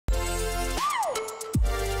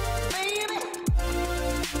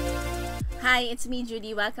Hi, it's me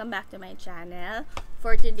Judy. Welcome back to my channel.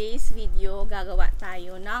 For today's video, gagawa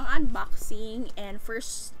tayo ng unboxing and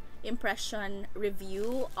first impression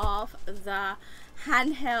review of the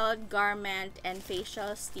handheld garment and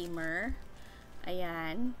facial steamer.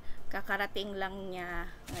 Ayan, kakarating lang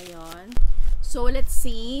niya ngayon. So, let's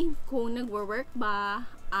see kung nagwo-work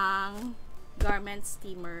ba ang garment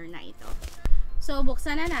steamer na ito. So,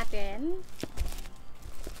 buksan na natin.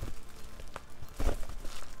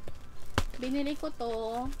 Binili ko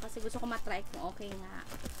to kasi gusto ko matry kung okay nga.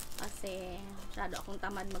 Kasi masyado akong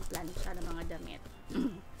tamad magplansya ng mga damit.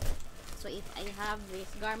 So if I have this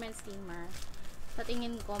garment steamer, sa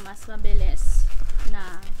tingin ko mas mabilis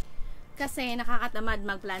na kasi nakakatamad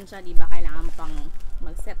magplansya, di ba? Kailangan mo pang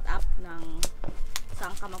mag-set up ng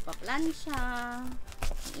saan ka magpa-plansya.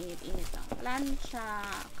 Init-init ang plansya.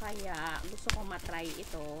 Kaya gusto ko matry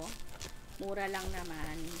ito. Mura lang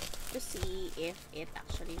naman to see if it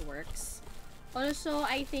actually works. Also,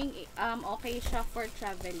 I think okay siya for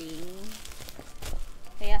traveling.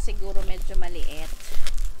 Kaya siguro medyo maliit.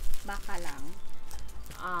 Baka lang.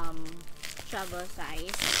 Travel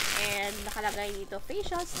size. And nakalagay dito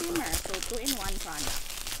facial steamer. So, 2-in-1 product.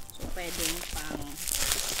 So, pwedeng pang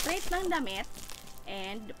straight ng damit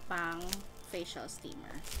and pang facial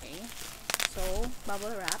steamer. Okay? So,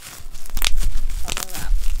 bubble wrap. Bubble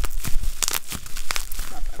wrap.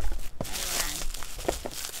 Bubble wrap. Ayan.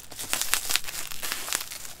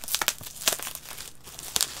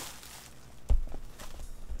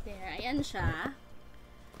 There, ayan siya.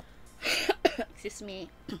 Excuse me,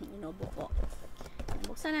 inubo ko.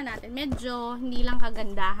 Buksan na natin. Medyo hindi lang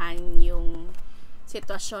kagandahan yung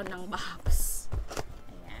sitwasyon ng box.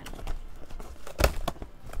 Ayan.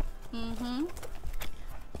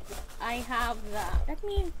 I have the, let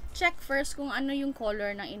me check first kung ano yung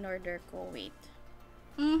color ng in-order ko. Wait.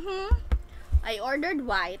 I ordered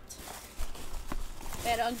white.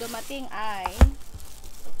 Pero ang dumating ay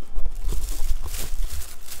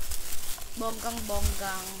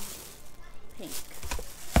bonggang pink.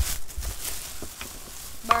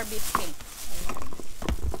 Barbie pink. Ayan.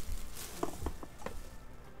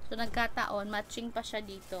 So, nagkataon, matching pa siya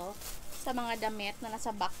dito sa mga damit na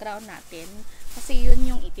nasa background natin. Kasi yun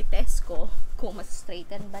yung ititest ko kung mas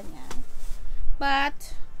straighten ba niya.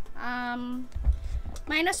 But,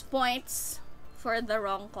 minus points for the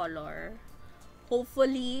wrong color.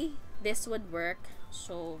 Hopefully, this would work.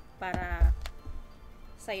 So, para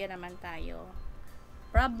saya naman tayo.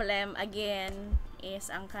 Problem, again,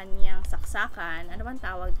 is ang kanyang saksakan. Ano bang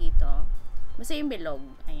tawag dito? Basta yung bilog.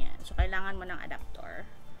 Ayan. So, kailangan mo ng adapter.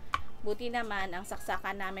 Buti naman, ang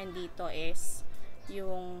saksakan namin dito is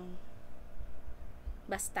yung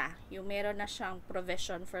basta. Yung meron na siyang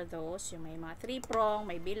provision for those. Yung may mga 3-prong,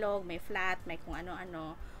 may bilog, may flat, may kung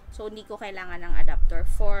ano-ano. So, hindi ko kailangan ng adapter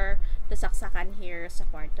for the saksakan here sa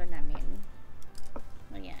kwarto namin.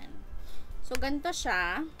 Ayan. So, ganito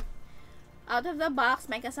siya. Out of the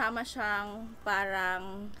box, may kasama siyang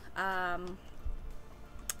parang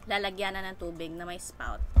lalagyanan ng tubig na may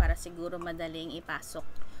spout para siguro madaling ipasok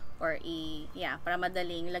or para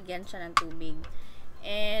madaling lagyan siya ng tubig.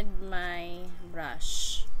 And may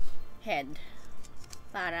brush head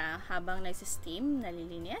para habang nagsisteam,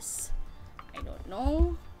 nalilinis. I don't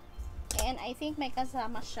know. And I think may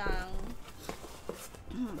kasama siyang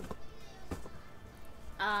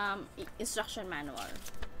instruction manual.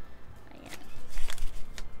 Ayan.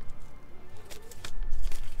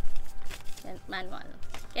 Manual.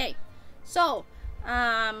 Okay. So,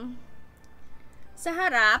 sa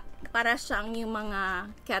harap, para siyang yung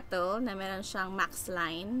mga kettle na meron siyang max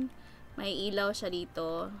line. May ilaw siya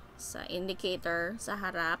dito sa indicator sa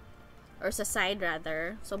harap or sa side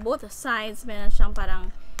rather. So, both sides meron siyang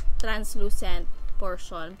parang translucent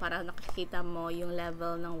portion para nakikita mo yung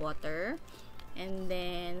level ng water. And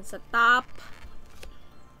then, sa top,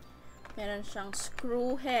 meron siyang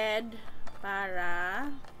screw head para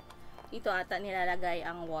dito ata nilalagay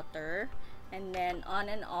ang water. And then, on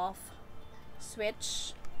and off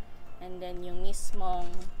switch. And then, yung mismong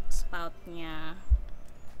spout niya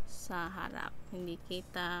sa harap. Hindi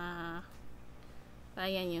kita.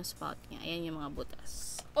 Ayan yung spout niya. Ayan yung mga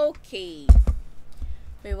butas. Okay.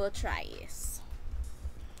 We will try this.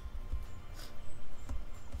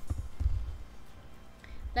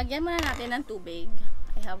 Lagyan muna natin ng tubig.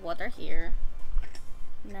 I have water here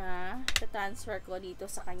na transfer ko dito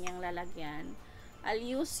sa kanyang lalagyan. I'll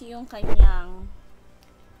use yung kanyang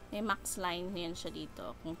may max line yan siya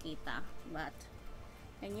dito kung kita. But,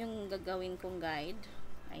 yan yung gagawin kong guide.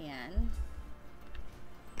 Ayan.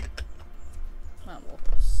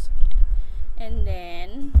 Mabukos. Ayan. And then,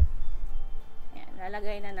 ayan,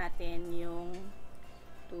 lalagay na natin yung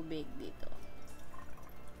tubig dito.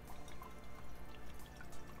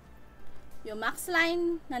 Yung max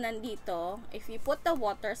line na nandito, if you put the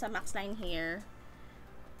water sa max line here,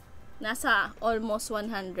 nasa almost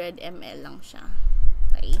 100 ml lang siya.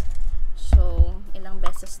 Okay? So, ilang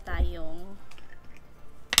beses tayong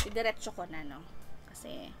didiretso ko na, no?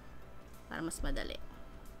 Kasi, para mas madali.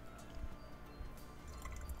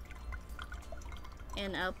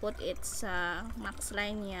 And I'll put it sa max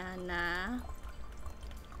line niya na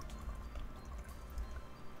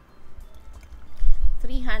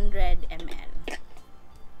 300 ml.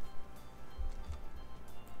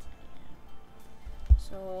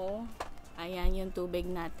 So, ayan yung tubig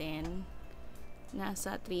natin.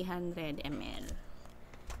 Nasa 300 ml.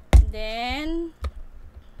 Then,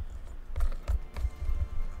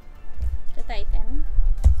 to tighten,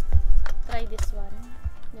 try this one.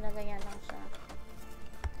 Ginagayan lang siya.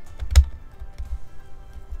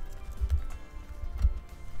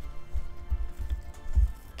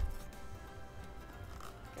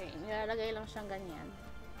 Okay, nilalagay lang siyang ganyan.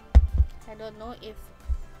 I don't know if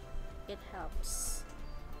it helps.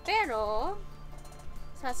 Pero,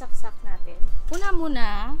 sasaksak natin.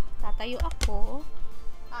 Muna, tatayo ako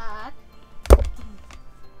at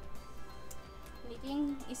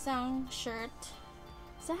naging isang shirt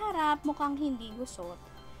sa harap, mukhang hindi gusot.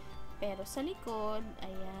 Pero sa likod,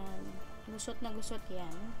 ayan, gusot na gusot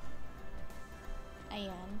yan.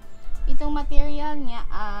 Ayan. Itong material niya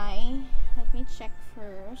ay, let me check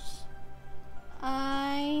first,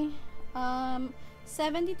 ay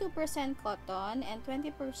 72% cotton and 20%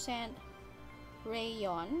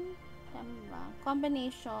 rayon. Tama ba?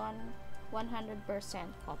 Combination 100%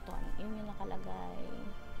 cotton. Yun yung nakalagay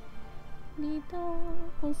dito,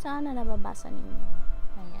 kung saan na nababasa ninyo.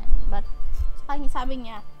 Ayan. But, sabi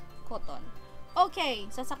niya, cotton. Okay,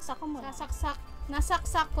 sasaksak ko muna.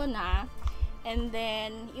 Nasaksak ko na. And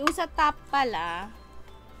then, yung sa top pala,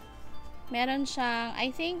 meron siyang,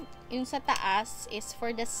 I think, yung sa taas is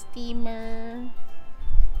for the steamer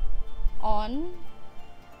on,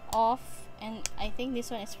 off, and I think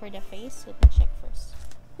this one is for the face. Let me check first.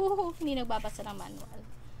 Hindi nagbabasa ng manual.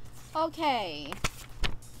 Okay.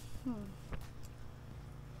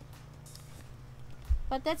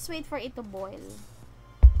 But let's wait for it to boil.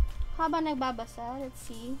 Habang nagbabasa, let's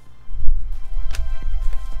see.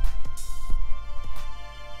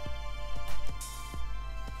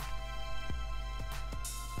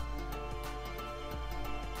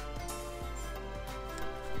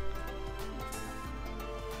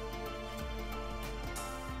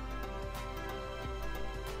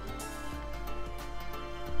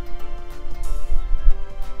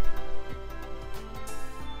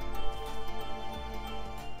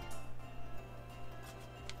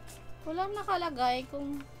 Walang nakalagay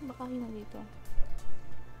kung baka yun dito.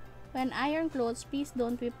 When iron clothes, please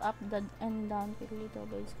don't whip up the and down quickly to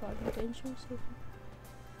avoid scalding to ensure safety.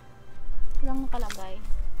 Walang nakalagay.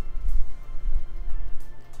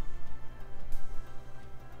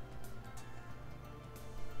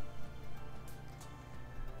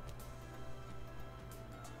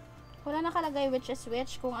 Wala nakalagay which is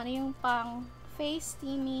which, kung ano yung pang face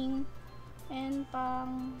steaming and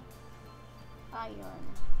pang iron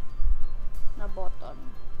na button.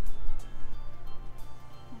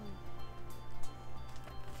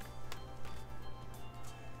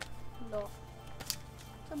 Look.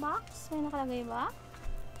 Sa box, may nakalagay ba?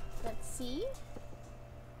 Let's see.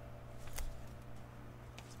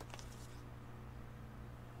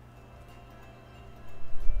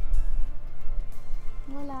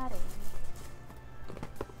 Wala rin.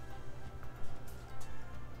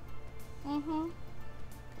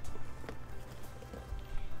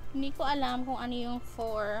 Hindi ko alam kung ano yung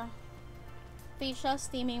for facial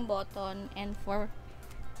steaming button and for,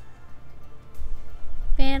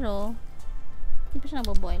 pero hindi pa siya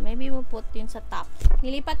naboboil. Maybe we'll put yun sa top.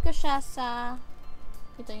 Nilipat ko siya sa,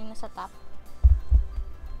 ito yung nasa top,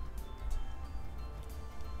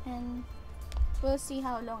 and we'll see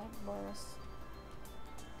how long it boils.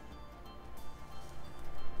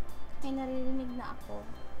 May naririnig na ako.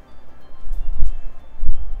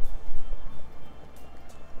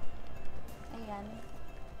 Ayan.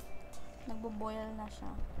 Nagbo-boil na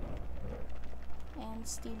siya. And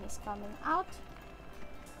steam is coming out.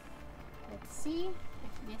 Let's see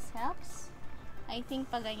if this helps. I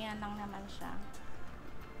think paganyan lang naman siya.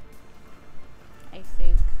 I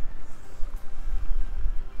think.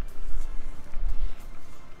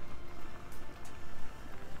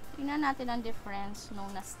 Tingnan natin ang difference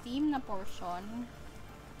nung na-steam na portion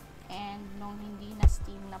and nung hindi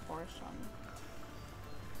na-steam na portion.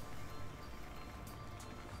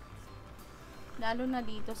 Lalo na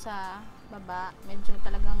dito sa baba. Medyo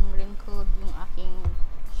talagang wrinkled yung aking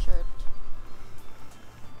shirt.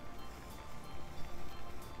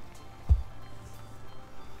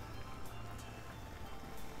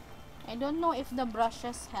 I don't know if the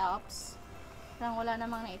brushes helps. Parang wala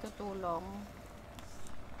namang naitutulong.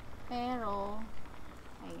 Pero,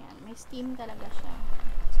 ayan, may steam talaga siya.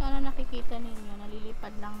 Sana nakikita ninyo,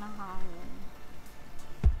 nalilipad lang ng hangin.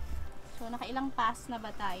 So, nakailang pass na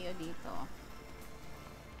ba tayo dito?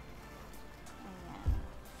 Ayan.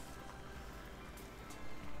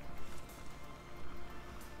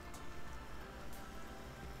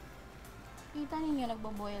 Kita ninyo,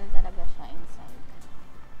 nagbo-boil talaga siya inside.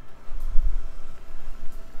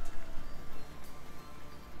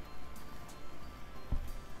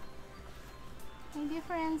 May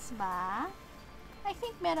difference ba? I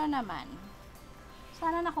think meron naman.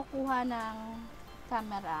 Sana nakukuha ng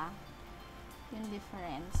camera yung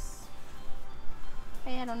difference.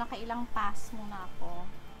 Pero nakailang pass muna ako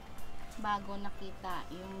bago nakita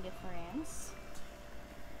yung difference.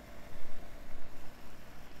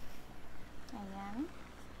 Ayan.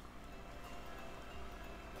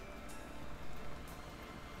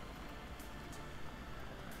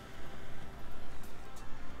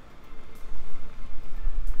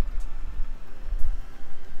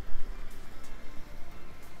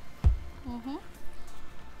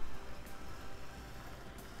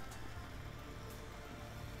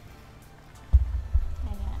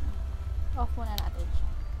 Ayan. Off muna natin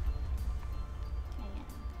siya. Ayan.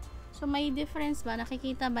 So, may difference ba?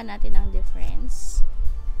 Nakikita ba natin ang difference?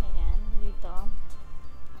 Ayan. Dito.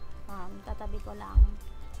 Tatabi ko lang.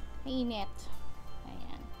 Mainit.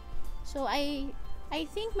 Ayan. So, I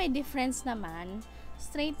think may difference naman.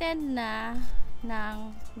 Straightened na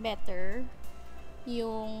ng better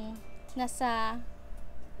yung nasa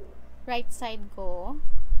right side ko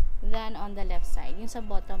than on the left side. Yung sa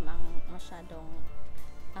bottom ang masyadong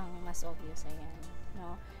ang mas obvious. Ayan.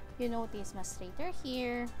 No? You notice mas straighter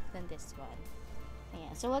here than this one.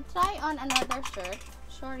 Ayan. So, we'll try on another shirt.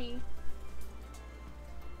 Sorry.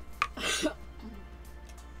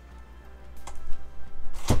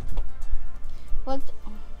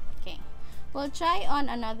 We'll try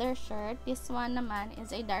on another shirt. This one naman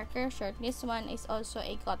is a darker shirt. This one is also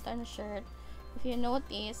a cotton shirt. If you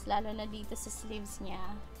notice, lalo na dito sa sleeves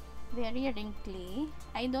niya, very wrinkly.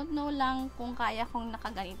 I don't know lang kung kaya kong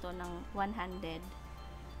nakaganito ng one-handed.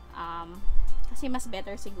 Kasi mas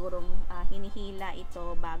better sigurong hinihila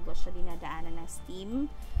ito bago siya dinadaanan ng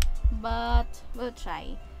steam. But, we'll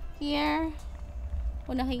try. Here,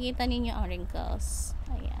 kung nakikita ninyo ang wrinkles.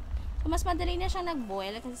 Ayan. So, mas madali na siyang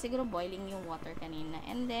nag-boil kasi siguro boiling yung water kanina.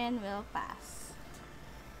 And then, we'll pass.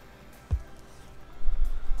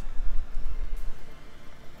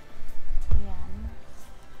 Ayan.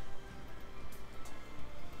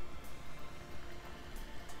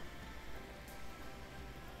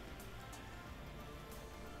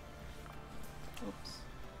 Oops.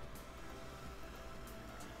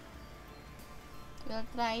 We'll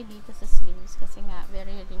try dito sa sleeves kasi nga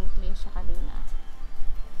very wrinkly siya kanina.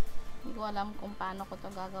 Hindi ko alam kung paano ko to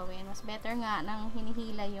gagawin. Mas better nga nang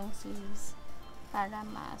hinihila yung sleeves para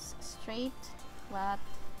mas straight. But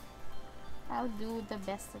I'll do the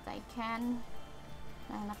best that I can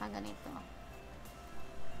nang nakaganito.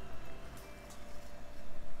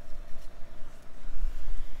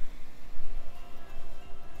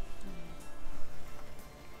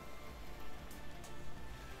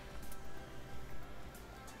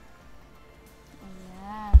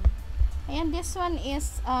 And this one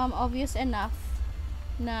is obvious enough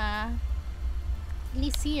na at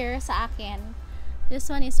least here sa akin, this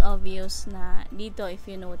one is obvious na dito if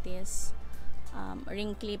you notice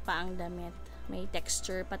wrinkly pa ang damit, may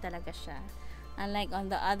texture pa talaga siya, unlike on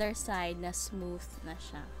the other side na smooth na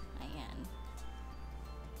siya. Ayan,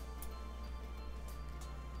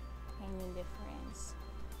 yung difference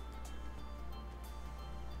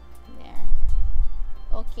there.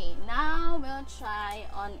 Okay, now we'll try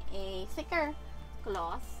on a thicker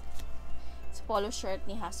cloth. It's polo shirt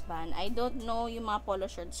ni husband. I don't know yung mga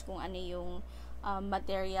polo shirts kung ano yung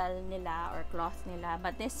material nila or cloth nila.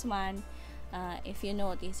 But this one, if you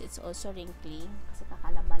notice, it's also wrinkly. Kasi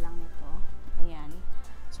kakalaba lang nito. Ayan.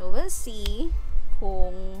 So, we'll see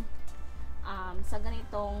kung sa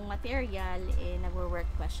ganitong material,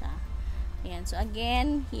 nagwo-work pa siya. Ayan. So,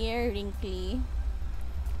 again, here, wrinkly.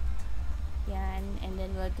 Yan, and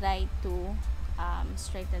then we'll try to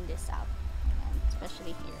straighten this out. Ayan,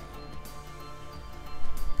 especially here.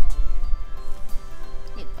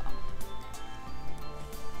 Ito.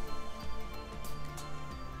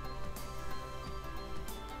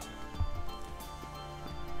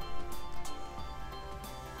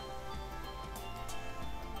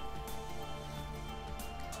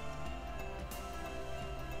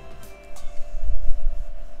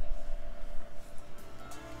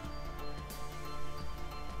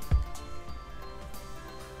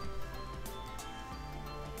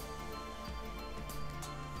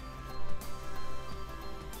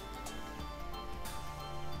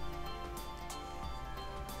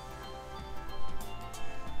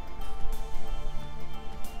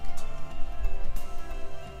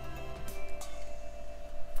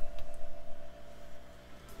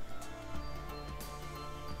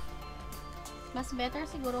 Mas better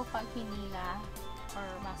siguro pag hinila or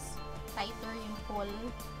mas tighter yung pull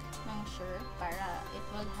ng shirt para it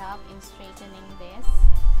will help in straightening this.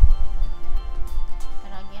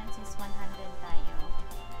 Pero again, since 100 tayo.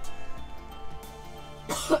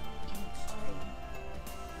 Sorry.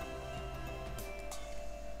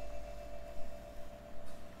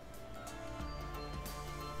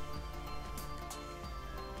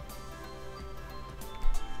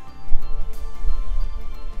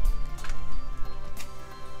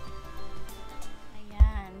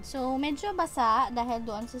 So, medyo basa dahil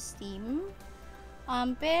doon sa steam.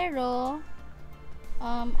 Pero,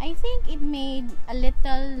 I think it made a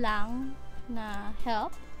little lang na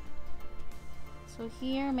help. So,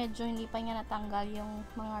 here, medyo hindi pa niya natanggal yung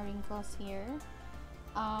mga wrinkles here.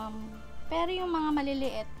 Pero yung mga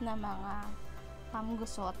maliliit na mga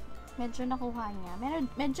gusot, medyo nakuha niya.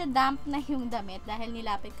 Medyo damp na yung damit dahil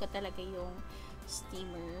nilapit ko talaga yung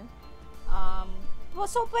steamer.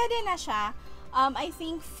 So, pwede na siya. I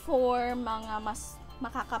think for mga mas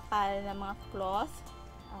makakapal na mga cloth,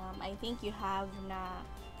 I think you have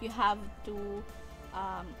to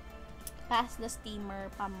pass the steamer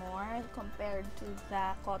pa more compared to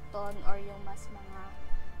the cotton or yung mas mga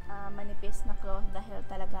manipis na cloth dahil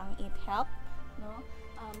talagang it help, no?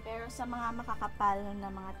 Pero sa mga makakapal na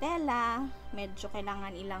mga tela, medyo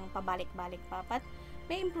kailangan ilang pabalik-balik pa, but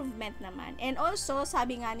may improvement naman. And also,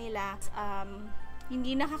 sabi nga nila,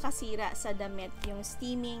 hindi nakakasira sa damit yung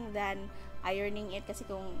steaming than ironing it, kasi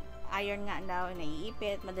kung iron nga daw,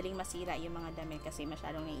 naiipit, madaling masira yung mga damit kasi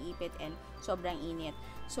masyadong naiipit and sobrang init.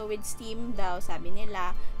 So with steam daw, sabi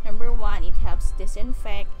nila, number 1, it helps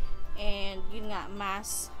disinfect, and yun nga,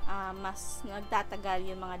 mas nagtatagal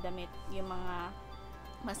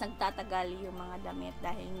yung mga damit,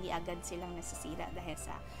 dahil hindi agad silang nasisira dahil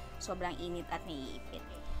sa sobrang init at naiipit.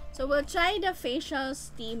 So we'll try the facial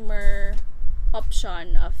steamer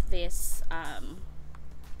option of this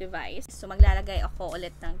device. So maglalagay ako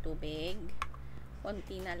ulit ng tubig,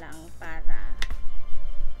 konti na lang para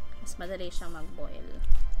mas madali siyang mag-boil.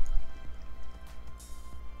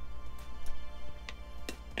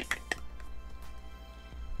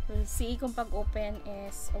 We'll see kung pag open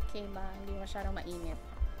is okay ba, hindi masyadong mainit.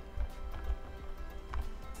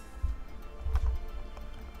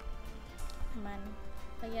 Naman,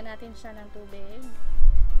 lagyan natin siya ng tubig.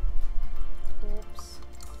 Oops.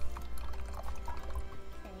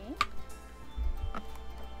 Okay.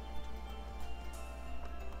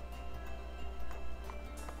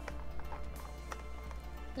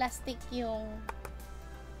 Plastic yung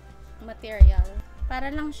material.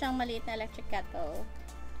 Para lang siyang maliit na electric kettle.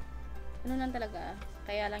 Ano lang talaga.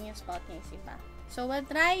 Kaya lang yung spot niya is iba. So, we'll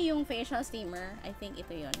try yung facial steamer. I think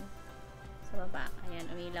ito yun. Sa baba. Ayan,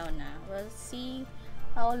 umilaw na. We'll see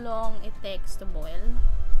how long it takes to boil.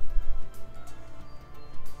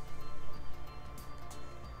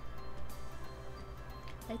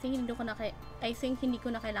 I think hindi ko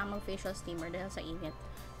na kailangan mag facial steamer dahil sa init.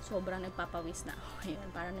 Sobrang nagpapawis na ako ngayon.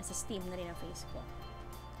 Parang nasa steam na rin ang face ko.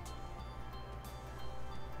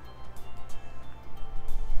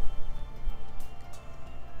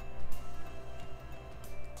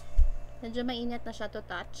 Medyo mainit na siya to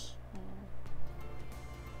touch.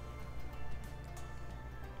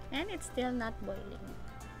 And it's still not boiling.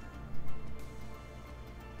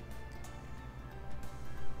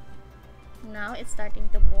 Now it's starting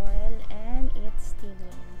to boil and it's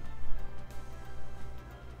steaming.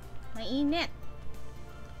 Mainit.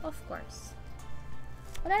 Of course.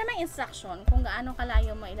 Wala namang instruction kung gaano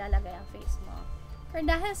kalayo mo ilalagay ang face mo. Pero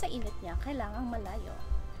dahil sa init niya, kailangang malayo.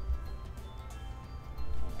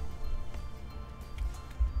 Ayan.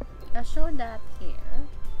 I'll show that here.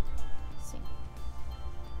 See.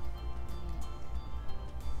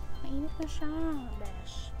 Mainit na siya,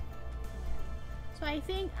 besh. So I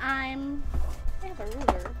think I have a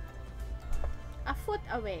ruler, a foot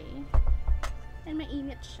away, and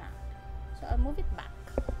mainit siya. So I'll move it back.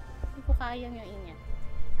 Hindi ko kayang yung init.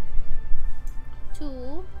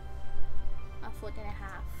 To a foot and a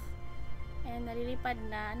half. And nalilipad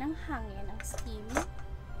na ng hangin, ng steam.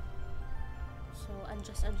 So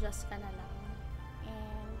adjust ka na lang.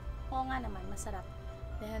 And oo nga naman, masarap.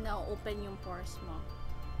 Dahil na-open yung pores mo.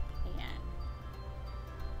 Ayan.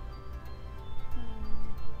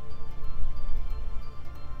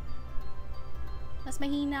 Mas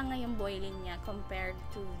mahina nga yung boiling niya compared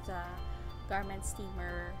to the garment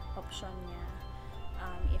steamer option niya.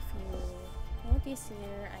 If you notice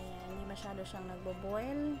here, ayan, hindi masyado siyang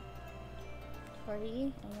nagbo-boil.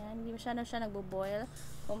 Sorry, ayan, hindi masyado siya nagbo-boil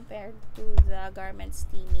compared to the garment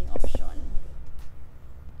steaming option.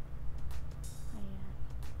 Ayan.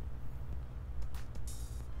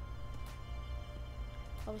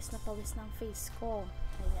 pawis na pawis ng face ko.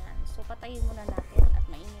 Ayan. So, patayin muna natin at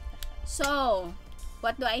mainit na siya. So,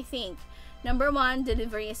 what do I think? Number 1,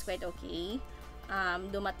 delivery is quite okay.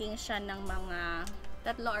 Dumating siya ng mga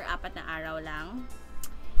 3 or 4 na araw lang.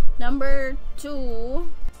 Number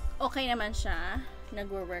 2, okay naman siya.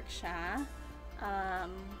 Nagwo-work siya.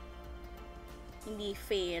 Hindi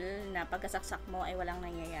fail na pagkasaksak mo ay walang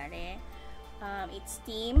nangyayari. It's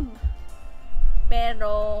steamed.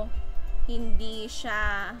 Pero, hindi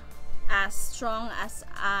siya as strong as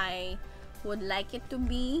I would like it to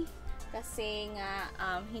be. Kasi nga,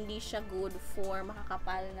 hindi siya good for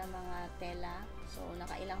makakapal na mga tela. So,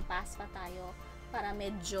 nakailang pass pa tayo para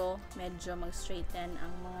medyo mag-straighten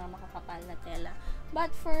ang mga makakapal na tela.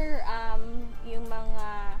 But for yung mga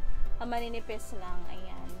maninipis lang,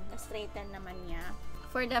 ayan, na-straighten naman niya.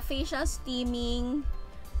 For the facial steaming,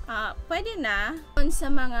 pwede na.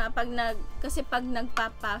 Sa mga, kasi pag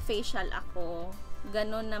nagpapa-facial ako,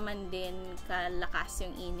 ganun naman din kalakas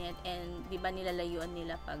yung init. And, di ba nilalayuan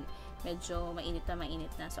nila pag medyo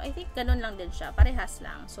mainit na. So, I think ganun lang din siya. Parehas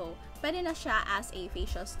lang. So, pwede na siya as a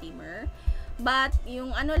facial steamer. But,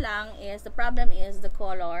 yung ano lang is, the problem is the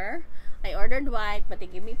color. I ordered white, but they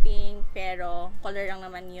give me pink. Pero, color lang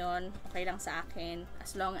naman yon. Okay lang sa akin.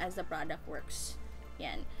 As long as the product works.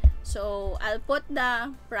 Yan. So, I'll put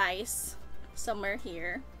the price somewhere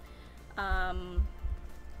here. And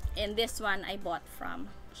this one, I bought from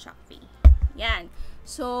Shopee. Yan.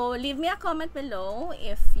 So, leave me a comment below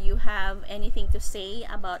if you have anything to say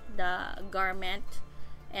about the garment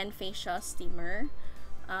and facial steamer.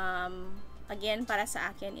 Again, para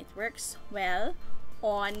sa akin, it works well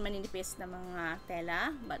on maninipis na mga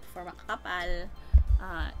tela. But for makakapal,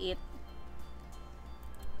 it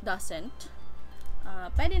doesn't.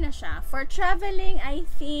 Pwede na siya. For traveling, I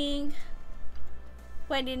think,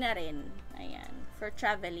 pwede na rin. Ayan. For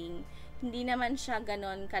traveling, hindi naman siya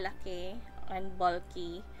ganon kalaki and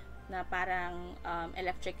bulky na parang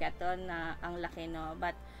electric kettle na ang laki, no?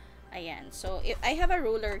 But, ayan. So, if I have a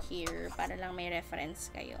ruler here para lang may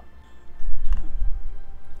reference kayo.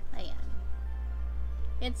 Ayan.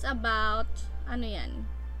 It's about, ano yan?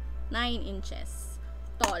 9 inches.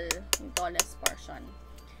 Tall. Yung tallest portion.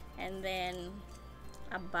 And then,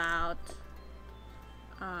 about,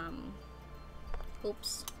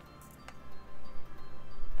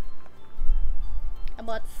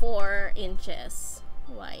 about 4 inches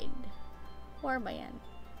wide. 4 ba yan?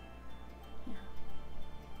 Yeah.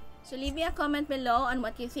 So, leave me a comment below on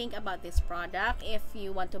what you think about this product. If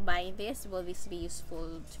you want to buy this, will this be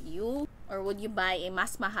useful to you? Or would you buy a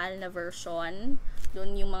mas mahal na version?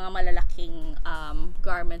 Doon yung mga malalaking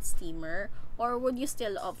garment steamer. Or would you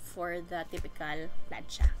still opt for the typical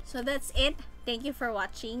plancha? So, that's it. Thank you for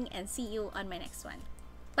watching and see you on my next one.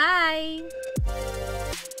 Bye!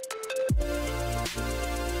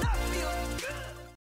 That feels good.